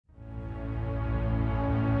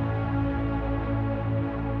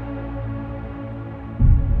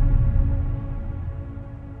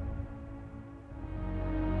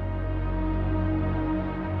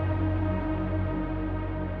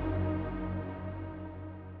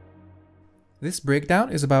This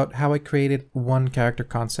breakdown is about how I created one character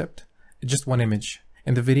concept, just one image.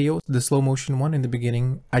 In the video, the slow motion one in the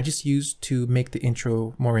beginning, I just used to make the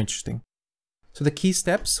intro more interesting. So the key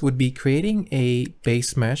steps would be creating a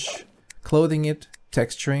base mesh, clothing it,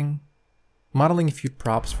 texturing, modeling a few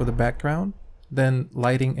props for the background, then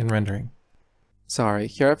lighting and rendering. Sorry,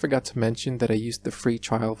 here I forgot to mention that I used the free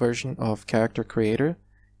trial version of Character Creator.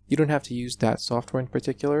 You don't have to use that software in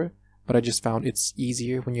particular, but I just found it's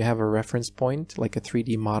easier when you have a reference point, like a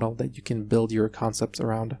 3D model that you can build your concepts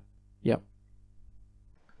around. Yep.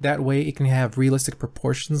 That way it can have realistic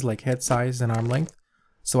proportions like head size and arm length,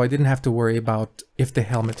 so I didn't have to worry about if the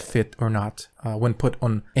helmet fit or not when put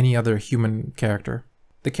on any other human character.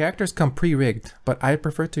 The characters come pre-rigged, but I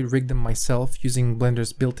prefer to rig them myself using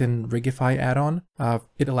Blender's built-in Rigify add-on.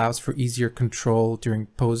 It allows for easier control during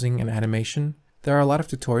posing and animation. There are a lot of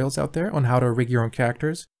tutorials out there on how to rig your own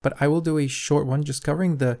characters, but I will do a short one just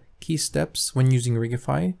covering the key steps when using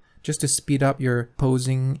Rigify, just to speed up your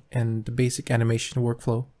posing and the basic animation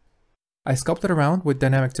workflow. I sculpted around with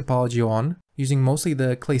dynamic topology on, using mostly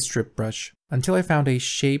the clay strip brush, until I found a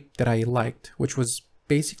shape that I liked, which was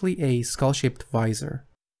basically a skull-shaped visor.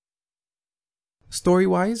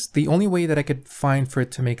 Story-wise, the only way that I could find for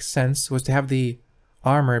it to make sense was to have the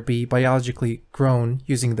armor be biologically grown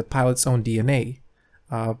using the pilot's own DNA.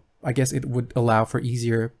 I guess it would allow for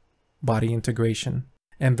easier body integration.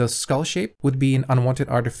 And the skull shape would be an unwanted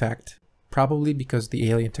artifact, probably because the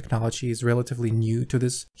alien technology is relatively new to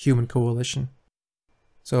this human coalition.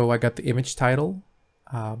 So I got the image title,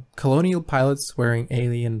 Colonial Pilots Wearing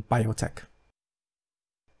Alien Biotech.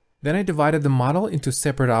 Then I divided the model into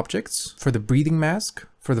separate objects for the breathing mask,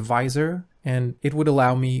 for the visor, and it would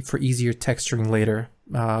allow me for easier texturing later,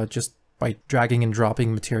 just by dragging and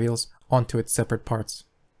dropping materials onto its separate parts.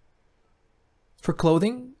 For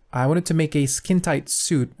clothing, I wanted to make a skin-tight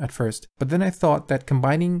suit at first, but then I thought that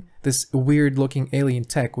combining this weird-looking alien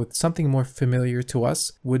tech with something more familiar to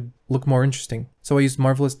us would look more interesting. So I used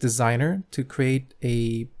Marvelous Designer to create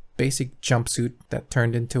a basic jumpsuit that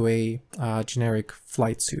turned into a generic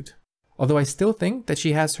flight suit. Although I still think that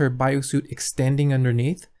she has her biosuit extending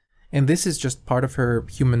underneath, and this is just part of her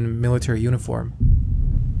human military uniform.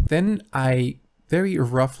 Then I very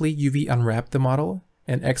roughly UV unwrapped the model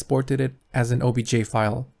and exported it as an OBJ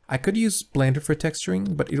file. I could use Blender for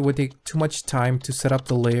texturing, but it would take too much time to set up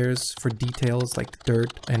the layers for details like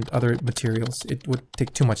dirt and other materials. It would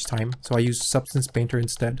take too much time, so I used Substance Painter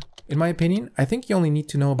instead. In my opinion, I think you only need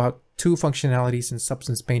to know about two functionalities in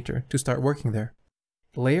Substance Painter to start working there: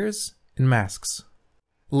 layers and masks.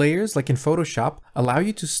 Layers, like in Photoshop, allow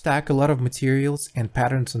you to stack a lot of materials and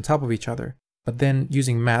patterns on top of each other, but then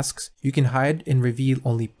using masks, you can hide and reveal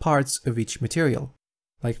only parts of each material.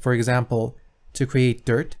 Like for example, to create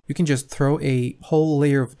dirt, you can just throw a whole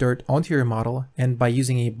layer of dirt onto your model, and by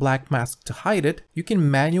using a black mask to hide it, you can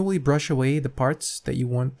manually brush away the parts that you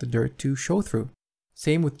want the dirt to show through.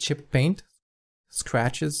 Same with chipped paint,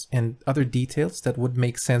 scratches, and other details that would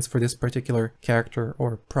make sense for this particular character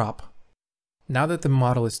or prop. Now that the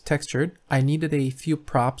model is textured, I needed a few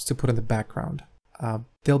props to put in the background.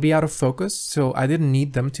 They'll be out of focus, so I didn't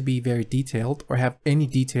need them to be very detailed or have any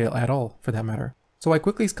detail at all for that matter. So I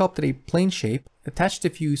quickly sculpted a plane shape, attached a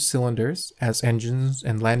few cylinders as engines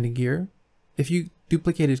and landing gear, a few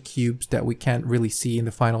duplicated cubes that we can't really see in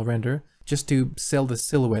the final render, just to sell the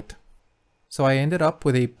silhouette. So I ended up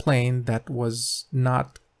with a plane that was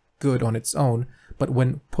not good on its own, but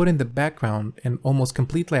when put in the background and almost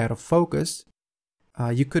completely out of focus,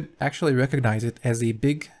 you could actually recognize it as a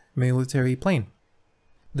big military plane.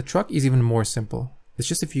 The truck is even more simple. It's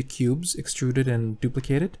just a few cubes extruded and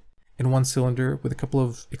duplicated in one cylinder with a couple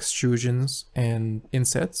of extrusions and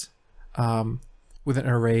insets, with an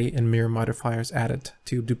array and mirror modifiers added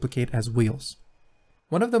to duplicate as wheels.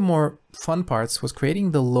 One of the more fun parts was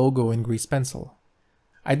creating the logo in grease pencil.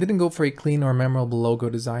 I didn't go for a clean or memorable logo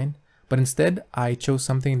design, but instead I chose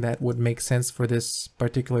something that would make sense for this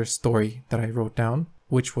particular story that I wrote down,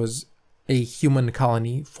 which was a human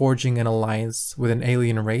colony forging an alliance with an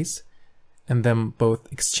alien race, and them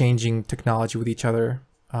both exchanging technology with each other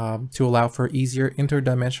to allow for easier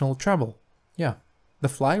interdimensional travel. Yeah. The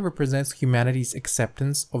fly represents humanity's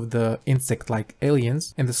acceptance of the insect-like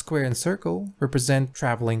aliens, and the square and circle represent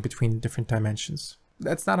traveling between different dimensions.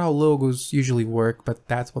 That's not how logos usually work, but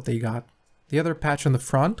that's what they got. The other patch on the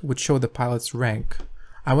front would show the pilot's rank.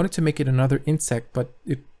 I wanted to make it another insect, but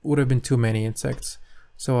it would have been too many insects,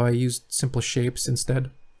 so I used simple shapes instead.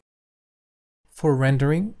 For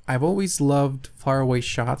rendering, I've always loved faraway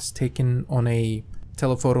shots taken on a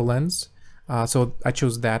telephoto lens, so I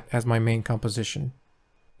chose that as my main composition.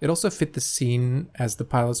 It also fit the scene as the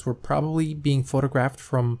pilots were probably being photographed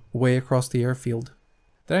from way across the airfield.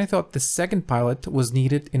 Then I thought the second pilot was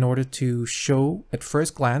needed in order to show at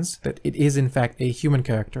first glance that it is in fact a human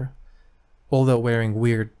character, although wearing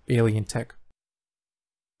weird alien tech.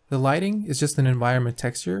 The lighting is just an environment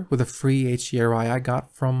texture with a free HDRI I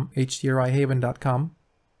got from hdrihaven.com.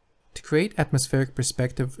 To create atmospheric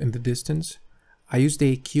perspective in the distance, I used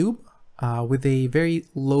a cube with a very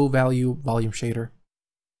low value volume shader.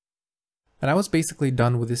 And I was basically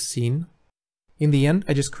done with this scene. In the end,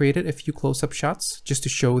 I just created a few close-up shots just to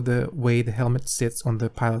show the way the helmet sits on the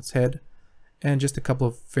pilot's head, and just a couple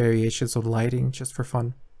of variations of lighting just for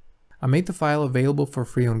fun. I made the file available for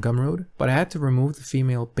free on Gumroad, but I had to remove the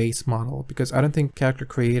female base model because I don't think Character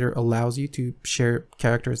Creator allows you to share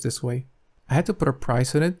characters this way. I had to put a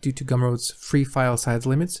price on it due to Gumroad's free file size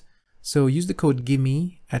limits, so use the code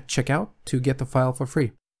GIMME at checkout to get the file for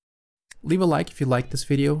free. Leave a like if you liked this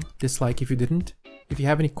video, dislike if you didn't. If you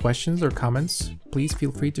have any questions or comments, please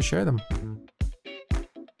feel free to share them.